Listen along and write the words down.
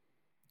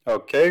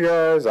Okay,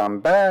 guys, I'm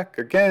back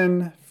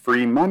again.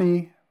 Free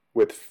money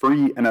with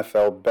free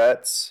NFL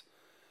bets.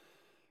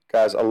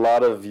 Guys, a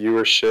lot of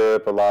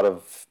viewership, a lot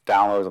of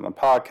downloads on the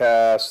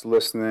podcast,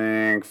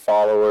 listening,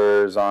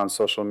 followers on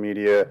social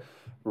media.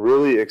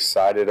 Really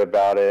excited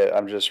about it.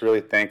 I'm just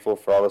really thankful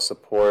for all the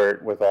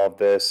support with all of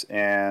this.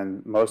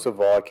 And most of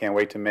all, I can't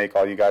wait to make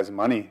all you guys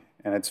money.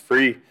 And it's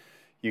free.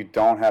 You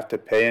don't have to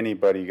pay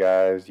anybody,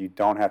 guys. You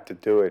don't have to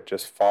do it.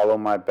 Just follow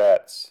my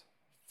bets,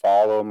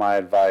 follow my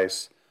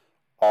advice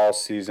all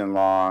season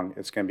long.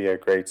 It's going to be a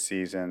great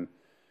season.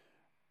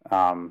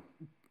 Um,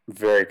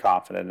 very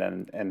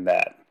confident in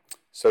that.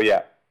 So,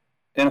 yeah,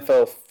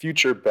 NFL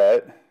future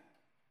bet.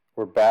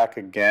 We're back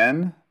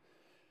again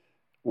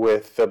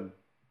with the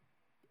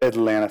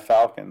Atlanta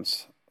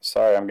Falcons.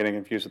 Sorry, I'm getting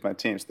confused with my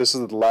teams. This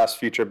is the last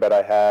future bet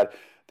I had.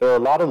 There are a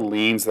lot of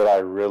leans that I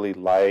really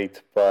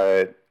liked,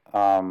 but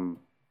I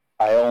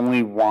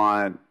only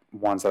want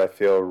ones that I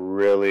feel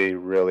really,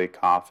 really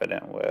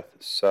confident with.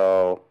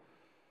 So,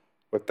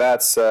 with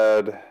that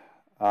said,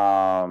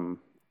 um,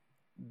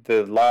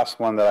 the last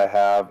one that I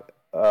have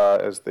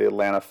is the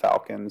Atlanta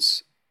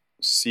Falcons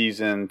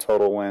season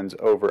total wins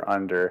over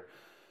under.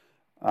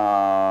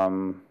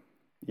 Um,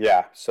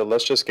 yeah, so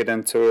let's just get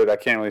into it. I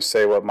can't really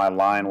say what my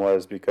line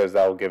was because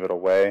that will give it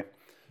away.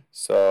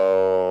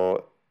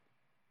 So,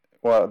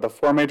 well, the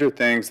four major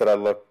things that I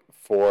look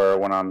for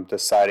when I'm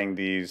deciding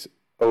these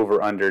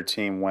over under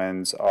team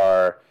wins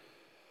are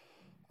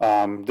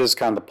this is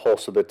kind of the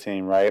pulse of the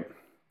team, right?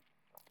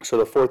 So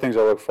the four things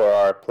I look for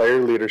are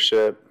player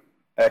leadership,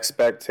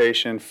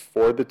 expectation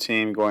for the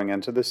team going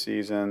into the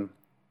season,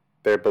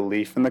 their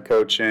belief in the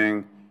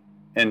coaching,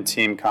 and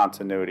team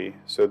continuity.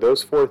 So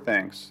those four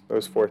things,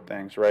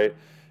 right?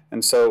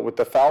 And so with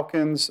the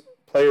Falcons,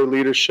 player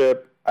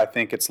leadership, I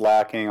think it's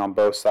lacking on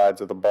both sides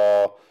of the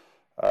ball.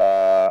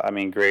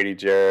 Grady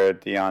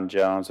Jarrett, Deion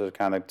Jones are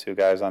kind of two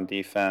guys on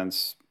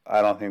defense.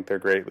 I don't think they're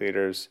great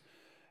leaders.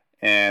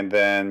 And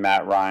then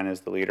Matt Ryan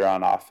is the leader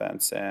on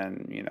offense,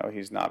 and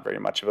he's not very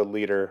much of a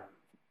leader,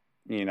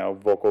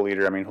 vocal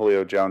leader. I mean,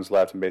 Julio Jones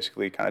left and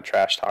basically kind of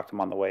trash talked him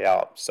on the way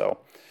out. So,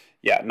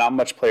 yeah, not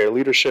much player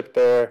leadership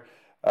there.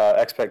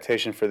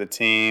 Expectation for the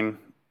team.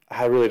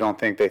 I really don't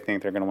think they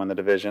think they're going to win the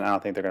division. I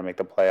don't think they're going to make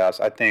the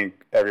playoffs. I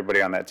think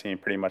everybody on that team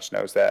pretty much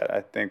knows that. I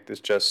think it's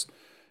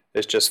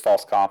just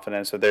false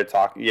confidence. So they're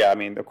talking. Yeah, I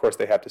mean, of course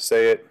they have to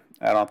say it.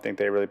 I don't think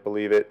they really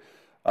believe it.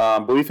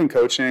 Belief in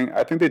coaching.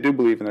 I think they do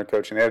believe in their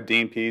coaching. They have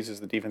Dean Pease as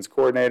the defense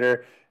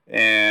coordinator,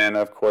 and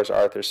of course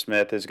Arthur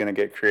Smith is going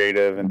to get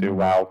creative and do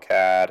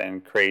wildcat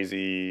and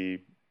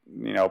crazy,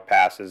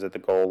 passes at the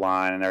goal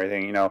line and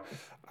everything.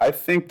 I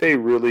think they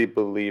really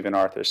believe in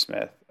Arthur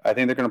Smith. I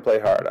think they're going to play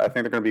hard. I think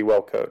they're going to be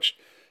well coached,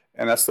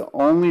 and that's the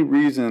only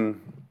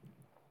reason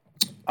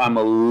I'm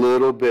a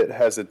little bit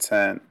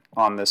hesitant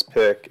on this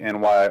pick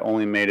and why I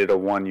only made it a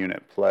one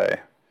unit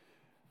play.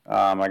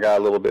 I got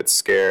a little bit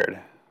scared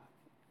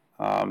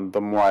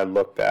the more I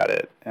looked at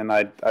it. And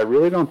I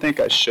really don't think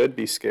I should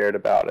be scared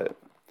about it.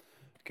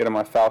 Getting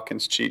my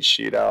Falcons cheat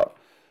sheet out.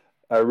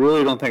 I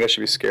really don't think I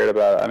should be scared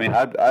about it. I mean,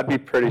 I'd be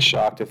pretty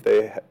shocked if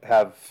they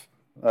have,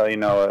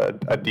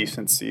 a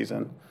decent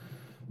season.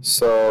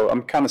 So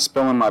I'm kind of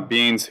spilling my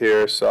beans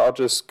here. So I'll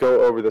just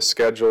go over the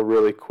schedule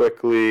really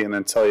quickly and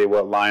then tell you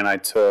what line I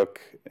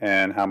took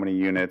and how many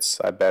units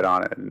I bet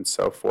on it and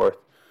so forth.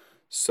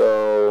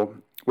 So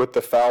with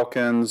the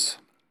Falcons,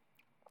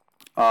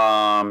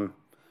 um,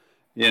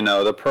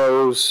 the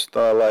pros,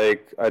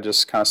 I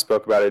just kind of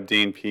spoke about it,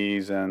 Dean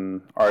Pease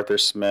and Arthur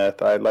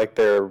Smith. I like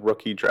their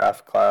rookie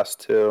draft class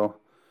too.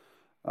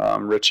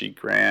 Richie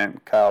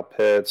Grant, Kyle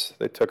Pitts.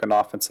 They took an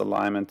offensive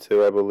lineman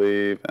too, I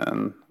believe.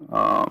 And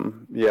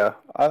yeah,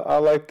 I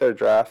like their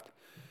draft.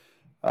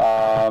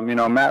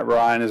 Matt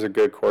Ryan is a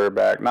good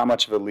quarterback. Not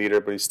much of a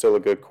leader, but he's still a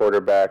good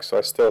quarterback. So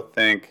I still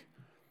think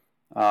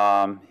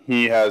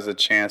he has a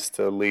chance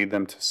to lead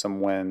them to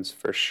some wins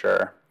for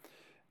sure.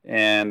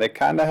 And they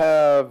kind of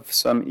have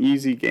some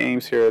easy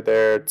games here or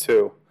there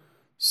too.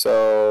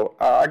 So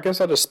I guess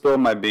I'll just spill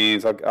my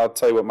beans. I'll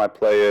tell you what my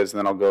play is, and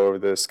then I'll go over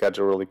the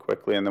schedule really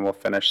quickly, and then we'll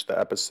finish the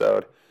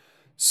episode.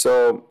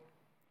 So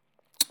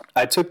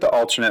I took the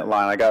alternate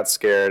line. I got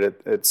scared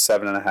at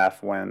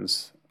 7.5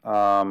 wins.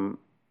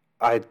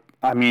 I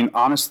mean,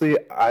 honestly,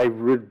 I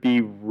would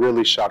be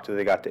really shocked if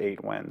they got to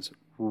 8 wins.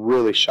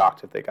 Really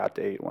shocked if they got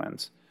to 8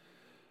 wins.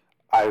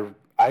 I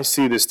I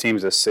see this team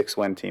as a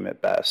 6-win team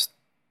at best.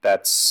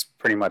 That's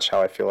pretty much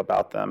how I feel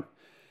about them.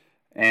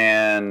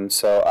 And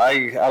so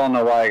I don't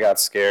know why I got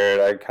scared.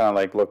 I kind of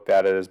like looked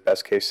at it as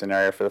best case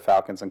scenario for the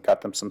Falcons and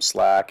cut them some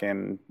slack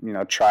and,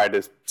 tried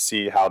to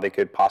see how they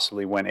could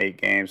possibly win 8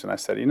 games. And I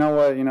said, you know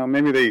what,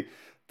 maybe they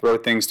throw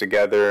things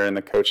together and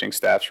the coaching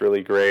staff's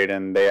really great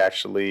and they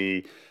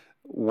actually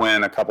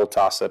win a couple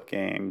toss-up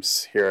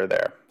games here or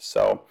there.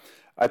 So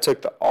I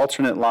took the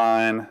alternate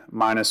line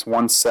minus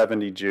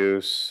 170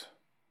 juice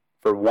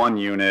for 1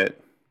 unit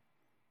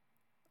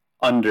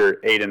under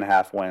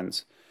 8.5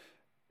 wins.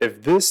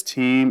 If this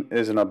team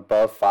is an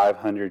above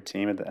 500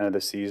 team at the end of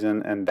the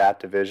season in that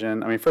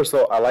division, I mean, first of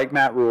all, I like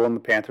Matt Rule and the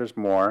Panthers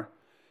more.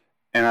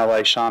 and I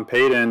like Sean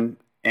Payton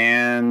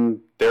and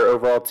their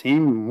overall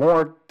team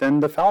more than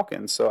the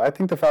Falcons. So I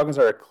think the Falcons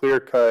are a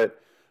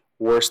clear-cut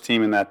worst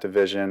team in that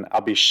division.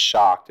 I'll be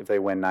shocked if they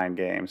win 9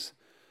 games.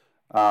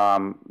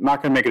 Not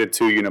going to make it a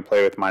 2-unit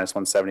play with minus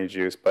 170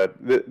 juice, but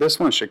this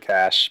one should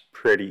cash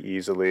pretty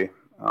easily.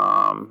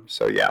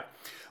 So yeah,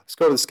 let's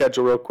go to the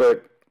schedule real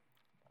quick.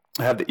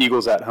 I have the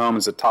Eagles at home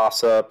as a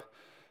toss-up.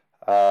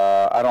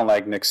 I don't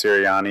like Nick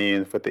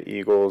Sirianni with the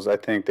Eagles. I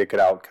think they could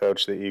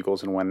outcoach the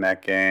Eagles and win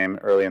that game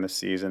early in the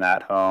season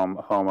at home,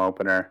 a home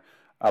opener.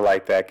 I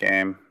like that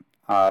game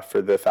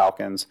for the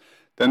Falcons.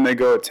 Then they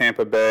go at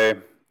Tampa Bay.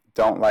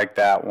 Don't like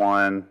that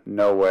one.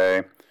 No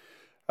way.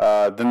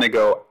 Then they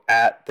go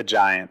at the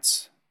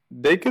Giants.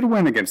 They could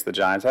win against the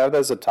Giants. I have that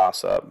as a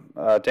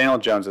toss-up. Daniel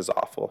Jones is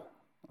awful.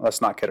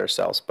 Let's not kid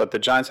ourselves. But the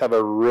Giants have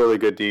a really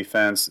good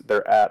defense.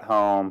 They're at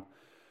home.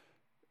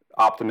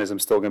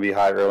 Optimism's still going to be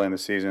high early in the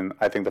season.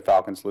 I think the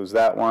Falcons lose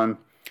that one.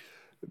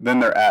 Then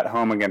they're at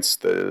home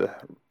against the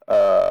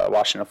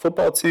Washington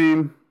football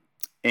team.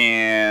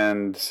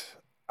 And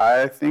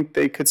I think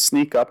they could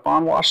sneak up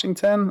on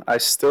Washington. I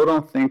still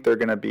don't think they're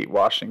going to beat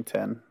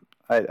Washington.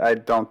 I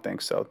don't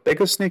think so. They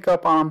could sneak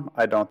up on them.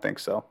 I don't think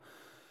so.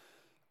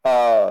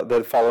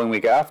 The following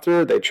week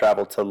after, they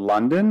travel to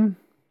London,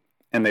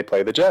 and they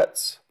play the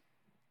Jets,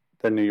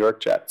 the New York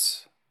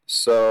Jets.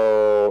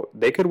 So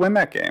they could win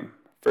that game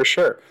for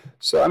sure.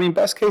 So, I mean,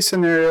 best case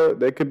scenario,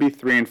 they could be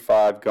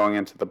 3-5 going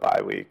into the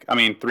bye week. I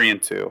mean,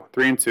 3-2.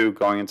 3-2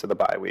 going into the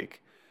bye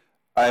week.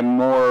 I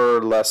more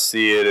or less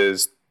see it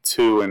as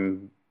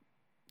 2-3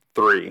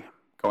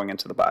 going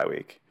into the bye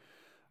week.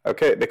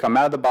 Okay, they come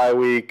out of the bye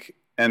week,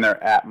 and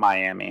they're at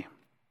Miami.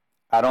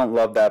 I don't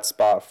love that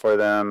spot for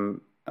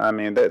them. I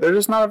mean, they're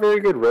just not a very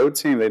good road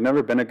team. They've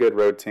never been a good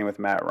road team with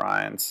Matt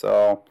Ryan.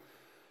 So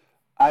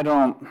I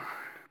don't.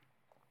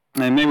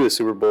 And maybe the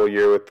Super Bowl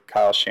year with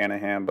Kyle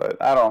Shanahan, but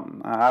I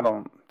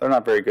don't. They're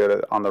not very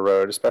good on the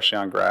road, especially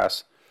on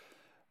grass.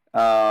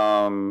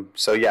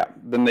 So yeah,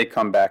 then they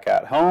come back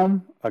at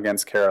home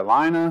against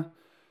Carolina.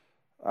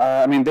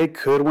 I mean, they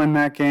could win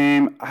that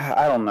game.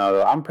 I don't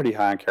know. I'm pretty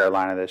high on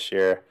Carolina this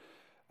year.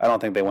 I don't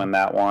think they win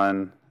that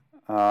one.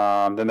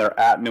 Then they're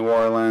at New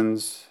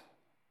Orleans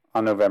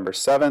on November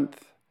 7th.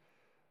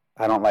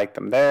 I don't like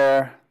them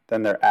there.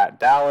 Then they're at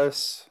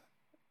Dallas.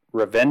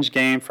 Revenge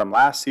game from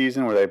last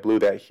season where they blew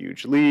that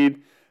huge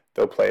lead.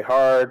 They'll play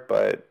hard,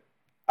 but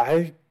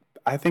I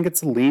think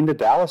it's a lean to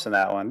Dallas in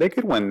that one. They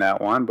could win that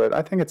one, but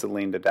I think it's a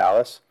lean to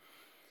Dallas.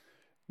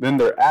 Then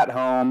they're at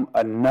home,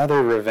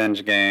 another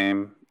revenge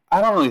game. I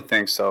don't really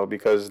think so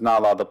because not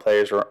a lot of the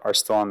players are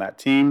still on that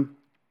team,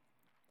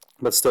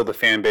 but still the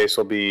fan base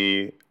will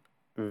be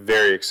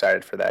very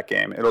excited for that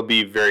game. It'll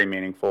be very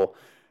meaningful.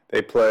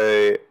 They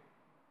play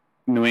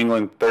New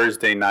England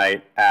Thursday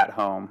night at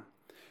home.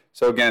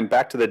 So again,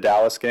 back to the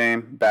Dallas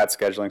game, bad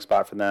scheduling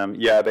spot for them.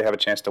 Yeah, they have a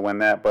chance to win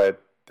that, but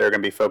they're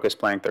going to be focused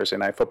playing Thursday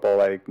night football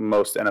like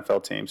most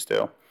NFL teams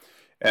do.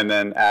 And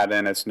then add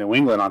in it's New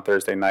England on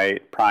Thursday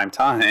night, prime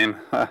time.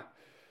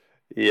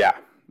 Yeah,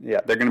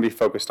 they're going to be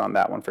focused on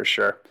that one for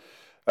sure.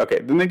 Okay,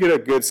 then they get a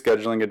good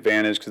scheduling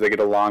advantage because they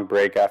get a long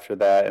break after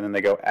that, and then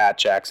they go at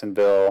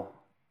Jacksonville,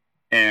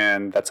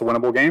 and that's a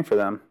winnable game for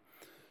them.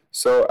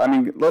 So, I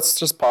mean, let's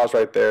just pause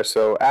right there.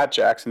 So, at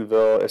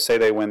Jacksonville, say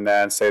they win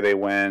that, say they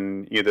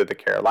win either the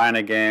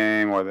Carolina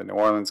game or the New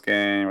Orleans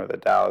game or the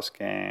Dallas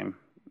game,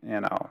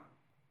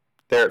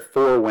 they're at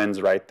 4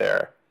 wins right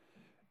there.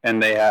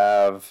 And they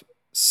have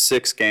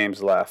 6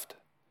 games left.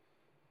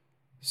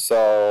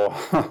 So,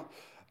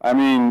 I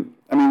mean,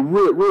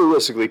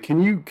 realistically,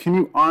 can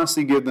you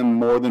honestly give them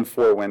more than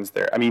 4 wins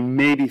there? I mean,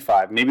 maybe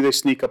 5. Maybe they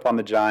sneak up on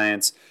the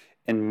Giants,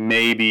 and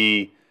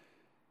maybe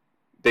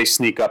they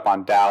sneak up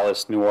on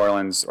Dallas, New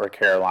Orleans, or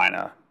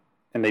Carolina,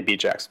 and they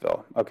beat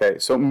Jacksonville. Okay,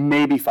 so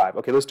maybe 5.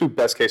 Okay, let's do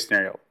best case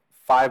scenario.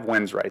 5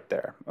 wins right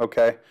there,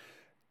 okay?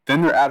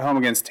 Then they're at home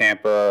against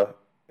Tampa.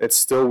 It's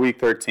still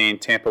week 13.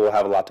 Tampa will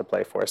have a lot to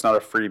play for. It's not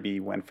a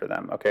freebie win for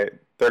them, okay?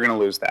 They're going to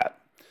lose that.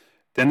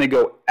 Then they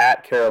go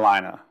at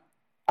Carolina.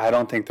 I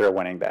don't think they're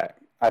winning that.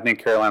 I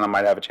think Carolina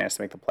might have a chance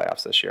to make the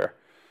playoffs this year.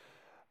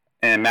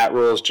 And Matt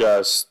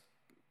Rule's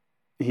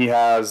he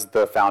has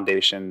the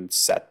foundation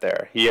set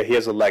there. He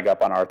has a leg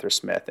up on Arthur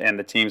Smith, and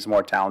the team's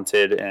more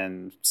talented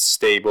and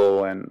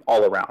stable and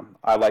all around.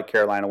 I like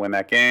Carolina to win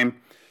that game.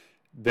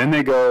 Then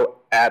they go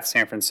at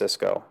San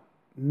Francisco.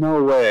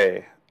 No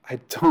way. I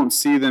don't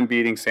see them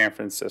beating San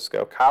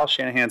Francisco. Kyle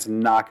Shanahan's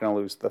not going to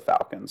lose to the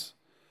Falcons.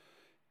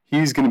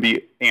 He's going to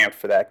be amped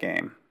for that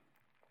game.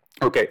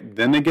 Okay,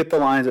 then they get the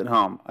Lions at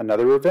home.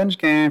 Another revenge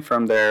game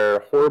from their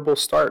horrible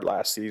start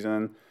last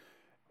season.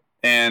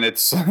 And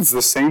it's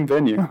the same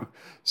venue.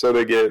 So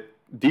they get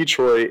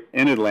Detroit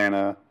in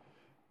Atlanta.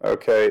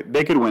 Okay,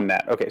 they could win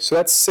that. Okay, so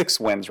that's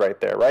 6 wins right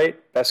there, right?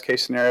 Best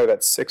case scenario,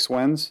 that's 6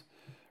 wins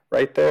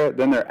right there.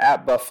 Then they're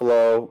at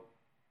Buffalo,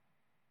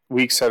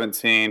 week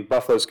 17.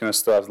 Buffalo's going to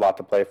still have a lot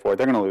to play for.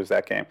 They're going to lose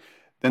that game.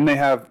 Then they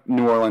have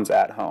New Orleans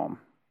at home.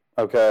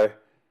 Okay,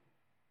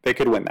 they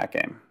could win that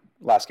game,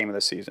 last game of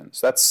the season.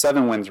 So that's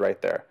 7 wins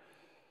right there.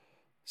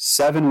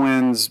 7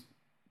 wins.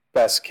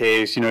 best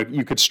case,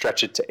 you could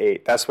stretch it to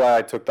 8. That's why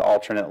I took the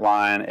alternate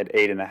line at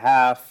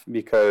 8.5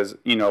 because,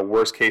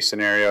 worst case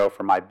scenario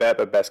for my bet,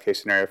 but best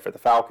case scenario for the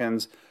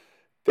Falcons,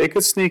 they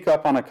could sneak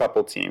up on a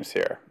couple teams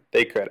here.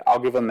 They could. I'll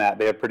give them that.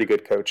 They have pretty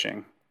good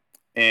coaching.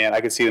 And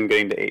I could see them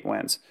getting to 8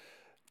 wins.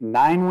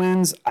 9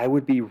 wins, I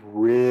would be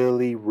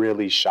really,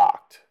 really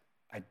shocked.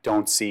 I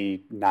don't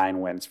see 9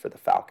 wins for the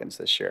Falcons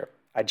this year.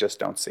 I just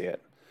don't see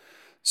it.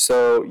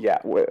 So, yeah,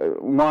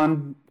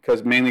 one,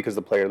 mainly because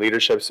the player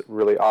leadership's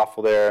really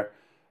awful there.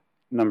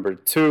 Number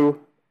 2,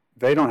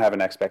 they don't have an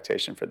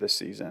expectation for this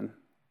season.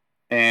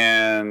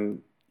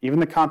 And even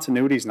the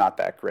continuity's not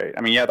that great.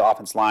 I mean, yeah, the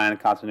offense line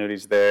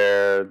continuity's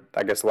there.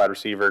 I guess the wide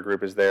receiver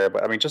group is there.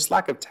 But, I mean, just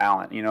lack of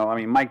talent,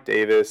 Mike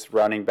Davis,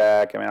 running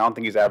back. I don't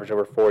think he's averaged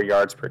over 4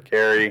 yards per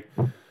carry.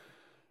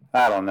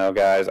 I don't know,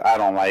 guys. I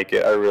don't like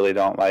it. I really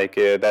don't like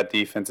it. That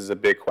defense is a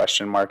big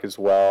question mark as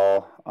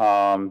well.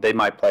 They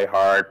might play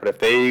hard, but if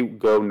they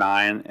go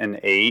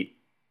 9-8,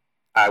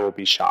 I will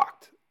be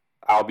shocked.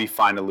 I'll be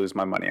fine to lose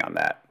my money on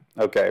that,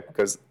 okay,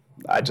 because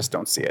I just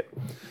don't see it.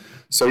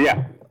 So,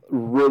 yeah,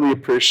 really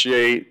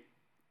appreciate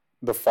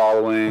the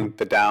following,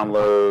 the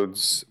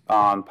downloads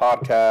on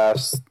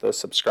podcasts, the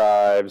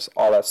subscribes,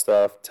 all that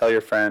stuff. Tell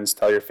your friends,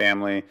 tell your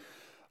family.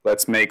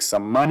 Let's make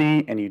some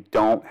money, and you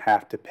don't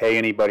have to pay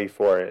anybody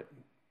for it.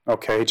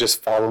 Okay,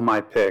 just follow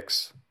my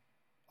picks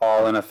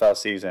all NFL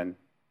season.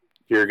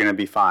 You're going to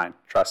be fine.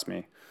 Trust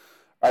me.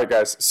 All right,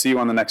 guys. See you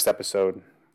on the next episode.